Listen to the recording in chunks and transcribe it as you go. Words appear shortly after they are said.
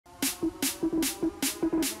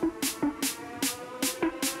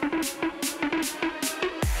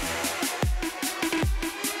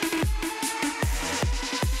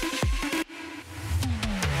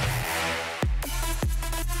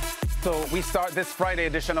We start this Friday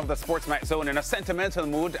edition of the SportsMax Zone in a sentimental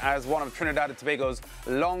mood as one of Trinidad and Tobago's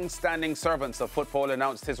long-standing servants of football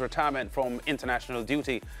announced his retirement from international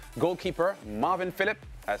duty. Goalkeeper Marvin Phillips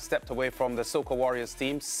has stepped away from the Soca Warriors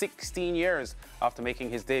team 16 years after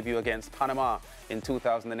making his debut against Panama in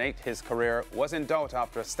 2008. His career was in doubt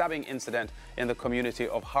after a stabbing incident in the community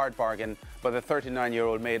of Hardbargain, but the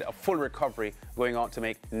 39-year-old made a full recovery, going on to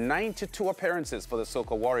make 92 appearances for the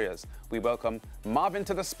Soca Warriors. We welcome Marvin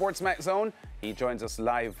to the SportsMax Zone. He joins us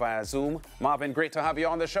live via Zoom. Marvin, great to have you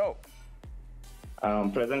on the show.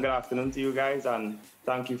 Pleasant good afternoon to you guys, and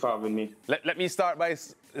thank you for having me. Let me start by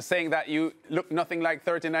saying that you look nothing like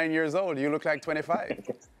 39 years old. You look like 25.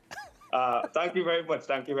 Thank you very much.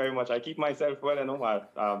 Thank you very much. I keep myself well, you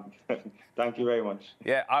know. Thank you very much.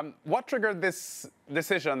 Yeah. What triggered this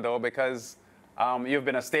decision, though? Because you've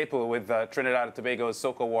been a staple with Trinidad and Tobago's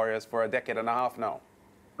Soca Warriors for a decade and a half now.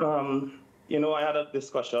 You know, I had a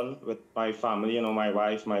discussion with my family, you know, my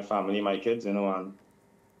wife, my family, my kids, you know, and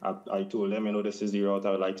I told them, you know, this is the route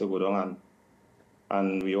I would like to go down,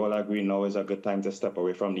 and we all agree now is a good time to step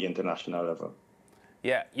away from the international level.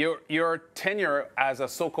 Yeah, your tenure as a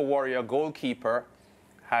Soca Warrior goalkeeper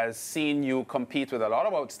has seen you compete with a lot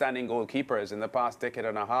of outstanding goalkeepers in the past decade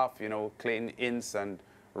and a half, you know, Clayton Ince and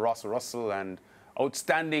Ross Russell and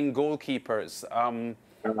outstanding goalkeepers.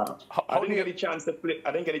 I didn't get a chance to play.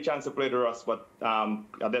 I didn't get a chance to play the Ross, but I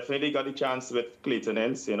definitely got a chance with Clayton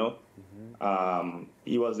Ince. You know,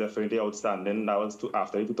 he was definitely outstanding. That was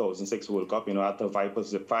after the 2006 World Cup. You know, at the five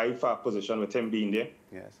position with him being there.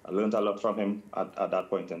 Yes, I learned a lot from him at that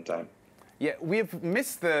point in time. Yeah, we've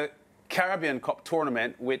missed the Caribbean Cup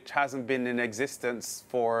tournament, which hasn't been in existence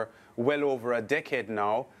for well over a decade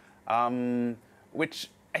now,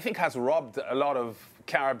 which I think has robbed a lot of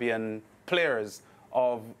Caribbean players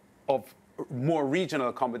of more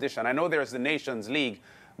regional competition. I know there's the Nations League,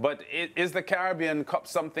 but is the Caribbean Cup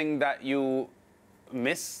something that you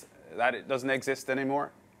miss, that it doesn't exist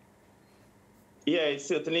anymore? Yeah, it's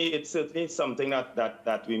certainly something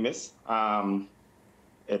that we miss.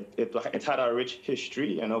 It had a rich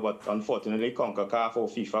history, you know, but unfortunately CONCACAF or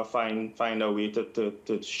FIFA find a way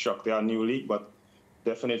to structure a new league. But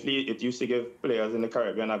definitely it used to give players in the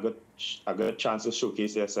Caribbean a good chance to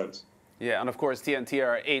showcase themselves. Yeah, and of course TNT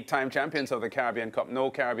are 8-time champions of the Caribbean Cup.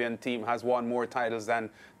 No Caribbean team has won more titles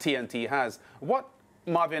than TNT has. What,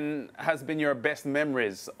 Marvin, has been your best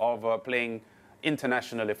memories of playing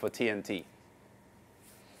internationally for TNT?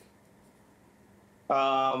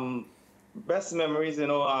 Best memories, you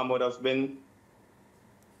know, would have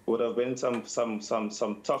been some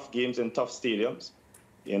tough games in tough stadiums.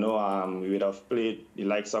 You know, we would have played the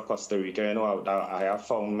likes of Costa Rica. You know, I have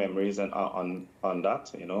found memories on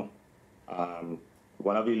that. You know.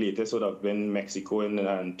 One of the latest would have been Mexico in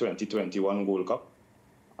 2021 Gold Cup.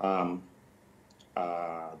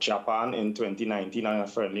 Japan in 2019 and a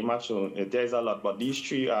friendly match. So there's a lot, but these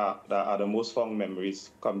three are the most fond memories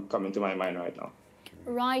coming to my mind right now.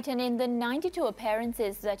 Right, and in the 92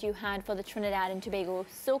 appearances that you had for the Trinidad and Tobago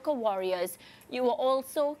Soca Warriors, you were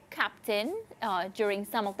also captain during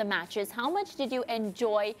some of the matches. How much did you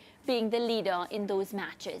enjoy being the leader in those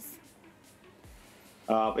matches?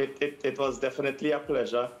 It was definitely a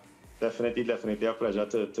pleasure. Definitely a pleasure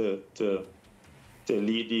to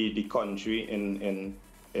lead the country in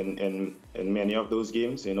many of those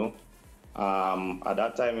games. You know, at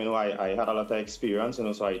that time, you know, I had a lot of experience. You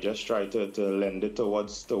know, so I just tried to lend it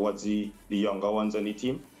towards the younger ones on the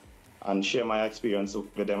team, and share my experience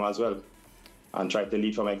with them as well, and try to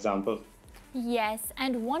lead from example. Yes,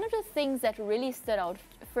 and one of the things that really stood out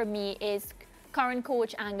for me is current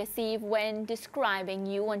coach Angus Eve, when describing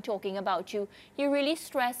you and talking about you, he really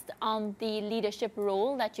stressed on the leadership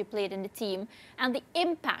role that you played in the team and the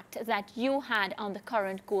impact that you had on the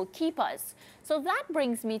current goalkeepers. So that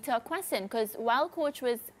brings me to a question, because while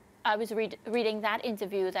I was reading that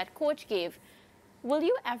interview that coach gave, will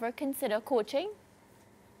you ever consider coaching?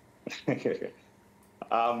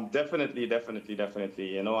 Definitely.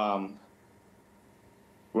 You know,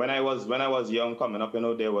 When I was young coming up, you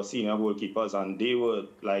know, there were senior goalkeepers, and they were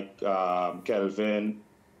like Kelvin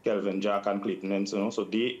Jack and Clayton Ince, you know, so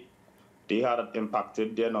they had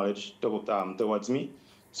impacted their knowledge towards me.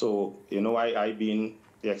 So, you know, I being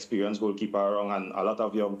the experienced goalkeeper around, and a lot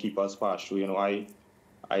of young keepers pass through, you know,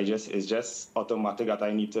 it's just automatic that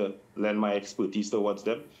I need to lend my expertise towards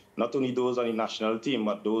them. Not only those on the national team,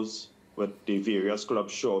 but those with the various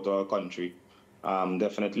clubs throughout our country.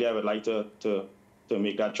 Definitely, I would like to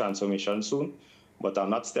make that transformation soon. But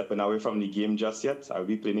I'm not stepping away from the game just yet. I'll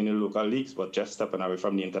be playing in the local leagues, but just stepping away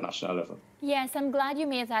from the international level. Yes, I'm glad you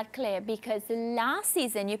made that clear, because last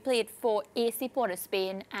season you played for AC Port of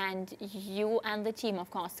Spain and you and the team,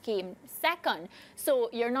 of course, came second. So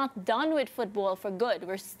you're not done with football for good.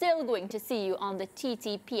 We're still going to see you on the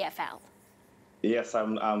TTPFL. Yes,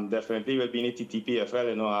 I'm definitely will be in the TTPFL.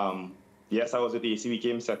 You know, yes, I was with AC. We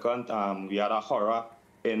came second. We had a horror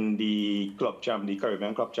in the the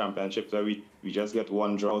Caribbean Club Championship, where we just get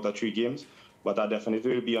one draw out of 3 games. But I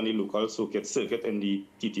definitely will be on the local circuit in the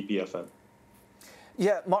TTPFL.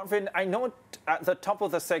 Yeah, Marvin, I know at the top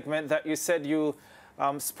of the segment that you said you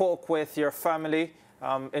spoke with your family,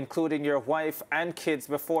 including your wife and kids,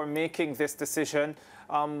 before making this decision.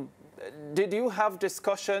 Did you have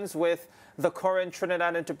discussions with the current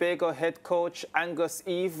Trinidad and Tobago head coach, Angus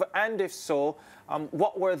Eve? And if so,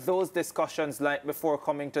 what were those discussions like before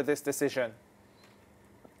coming to this decision?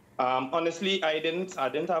 Honestly, I didn't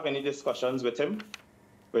have any discussions with him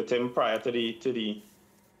prior to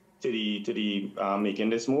making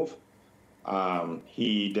this move.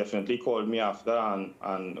 He definitely called me after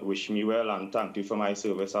and wished me well and thanked me for my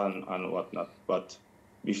service and whatnot. But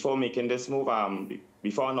before making this move,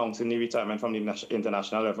 before announcing the retirement from the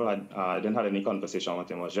international level, I didn't have any conversation with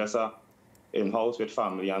him. It was just in-house with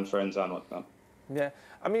family and friends and whatnot. Yeah,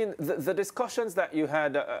 I mean, the discussions that you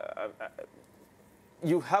had,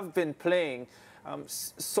 you have been playing.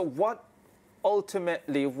 So what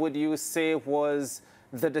ultimately would you say was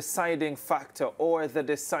the deciding factor or the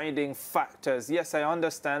deciding factors? Yes, I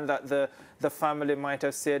understand that the family might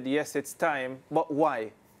have said, yes, it's time, but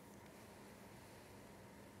why?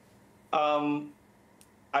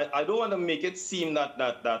 I don't want to make it seem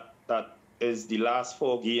that is the last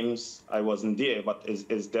 4 games I wasn't there, but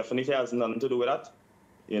it definitely has nothing to do with that.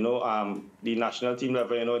 You know, the national team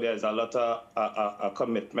level, you know, there's a lot of a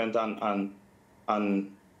commitment and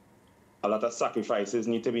a lot of sacrifices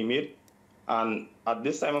need to be made. And at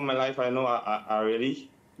this time of my life, I know I really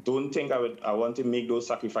don't think I want to make those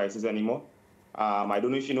sacrifices anymore. I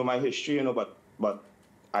don't know if you know my history, you know, but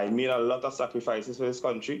I made a lot of sacrifices for this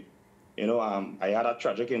country. You know, I had a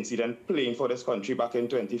tragic incident playing for this country back in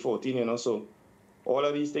 2014. You know, so all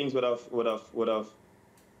of these things would have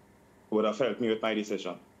helped me with my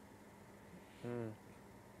decision.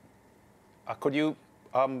 Could you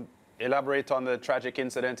elaborate on the tragic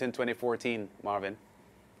incident in 2014, Marvin?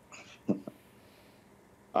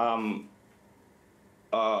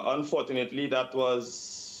 Unfortunately,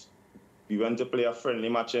 we went to play a friendly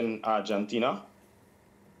match in Argentina,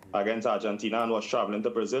 against Argentina, and was traveling to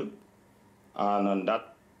Brazil. And on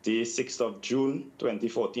that day, 6th of June,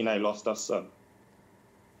 2014, I lost a son.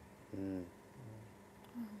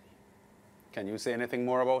 Can you say anything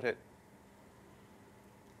more about it?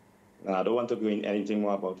 No, I don't want to go into anything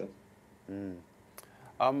more about it.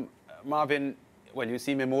 Marvin, well, you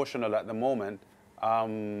seem emotional at the moment.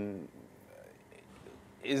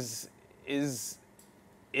 Is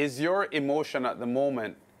your emotion at the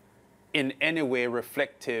moment in any way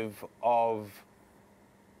reflective of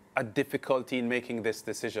a difficulty in making this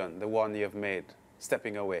decision, the one you've made,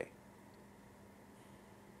 stepping away?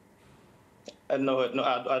 No,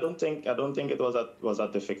 I don't think it was a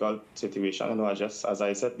difficult situation. You know, I just, as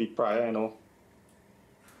I said prior, you know,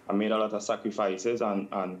 I made a lot of sacrifices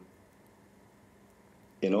and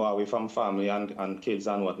you know, away from family and kids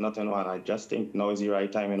and whatnot, you know, and I just think now is the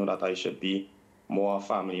right time, you know, that I should be more a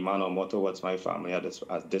family man or more towards my family at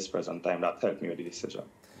this present time. That helped me with the decision.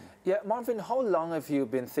 Yeah, Marvin, how long have you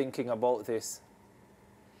been thinking about this?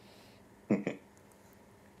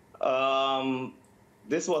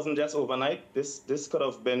 This wasn't just overnight. This could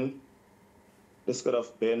have been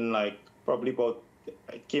like probably about,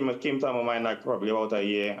 it came to my mind like probably about a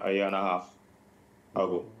year and a half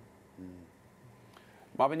ago.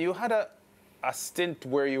 Marvin, you had a stint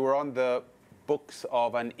where you were on the books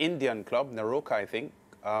of an Indian club, Naroka, I think.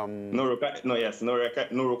 Naroka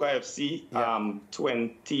FC, yeah.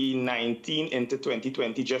 2019 into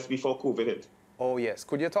 2020, just before COVID hit. Oh, yes.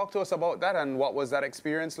 Could you talk to us about that and what was that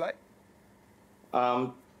experience like?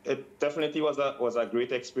 It definitely was a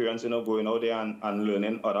great experience, you know, going out there and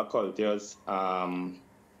learning other cultures,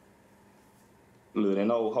 learning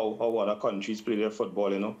how other countries play their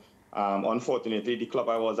football, you know. Unfortunately, the club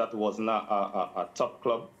I was at wasn't a top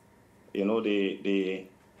club. You know, they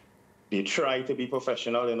tried to be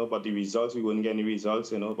professional, you know, but the results, we wouldn't get any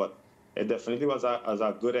results, you know. But it definitely was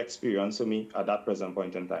a good experience to me at that present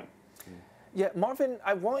point in time. Yeah, Marvin,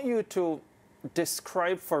 I want you to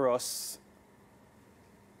describe for us,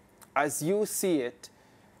 as you see it,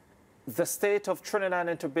 the state of Trinidad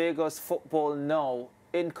and Tobago's football now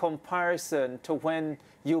in comparison to when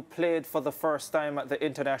you played for the first time at the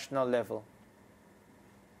international level?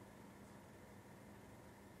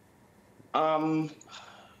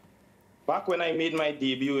 Back when I made my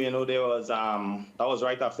debut, you know, there was that was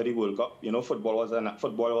right after the World Cup. You know, football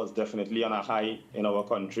was definitely on a high in our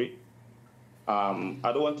country. I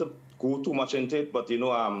don't want to go too much into it, but you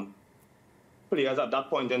know, players at that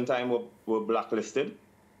point in time were blacklisted,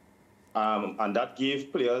 and that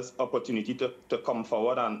gave players opportunity to come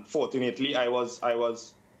forward. And fortunately, I was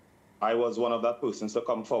one of that persons to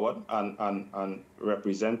come forward and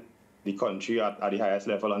represent the country at the highest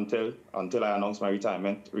level until I announced my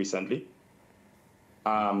retirement recently.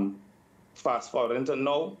 Fast forward into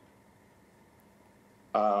now,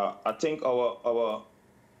 I think our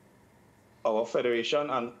federation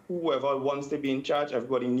and whoever wants to be in charge,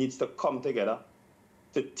 everybody needs to come together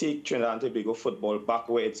to take Trinidad and Tobago football back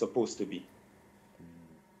where it's supposed to be.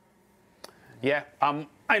 Yeah,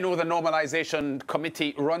 I know the Normalization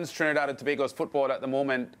Committee runs Trinidad and Tobago's football at the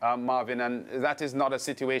moment, Marvin, and that is not a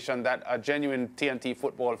situation that a genuine TNT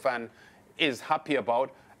football fan is happy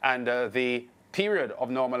about. And the period of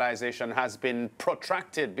normalization has been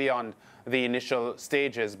protracted beyond the initial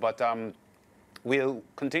stages. But we'll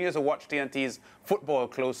continue to watch TNT's football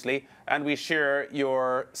closely, and we share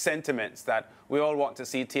your sentiments that we all want to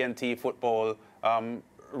see TNT football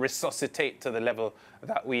resuscitate to the level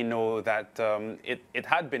that we know that it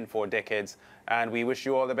had been for decades. And we wish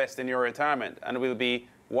you all the best in your retirement. And we'll be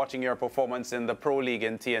watching your performance in the Pro League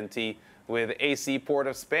in TNT with AC Port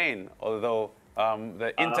of Spain, although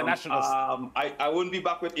the internationals... I wouldn't be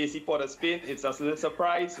back with AC Port of Spain. It's just a little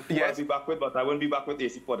surprise who I'll be back with, but I won't be back with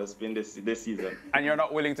AC Port of Spain this season. And you're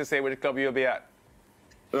not willing to say which club you'll be at?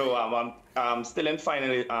 No, I'm still in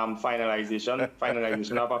finalization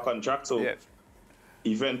of our contract. So yes.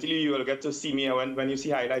 Eventually you will get to see me. When you see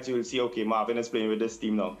highlights, you will see, okay, Marvin is playing with this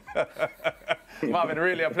team now. Marvin,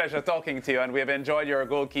 really a pleasure talking to you, and we have enjoyed your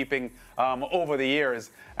goalkeeping over the years,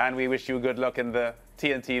 and we wish you good luck in the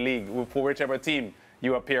TNT League for whichever team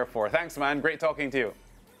you appear for. Thanks, man. Great talking to you.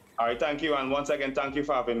 All right, thank you, and once again, thank you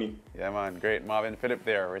for having me. Yeah, man, great. Marvin Phillips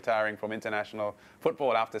there, retiring from international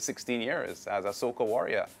football after 16 years as a Soca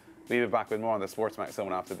warrior. We'll be back with more on the SportsMax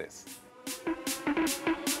Zone after this.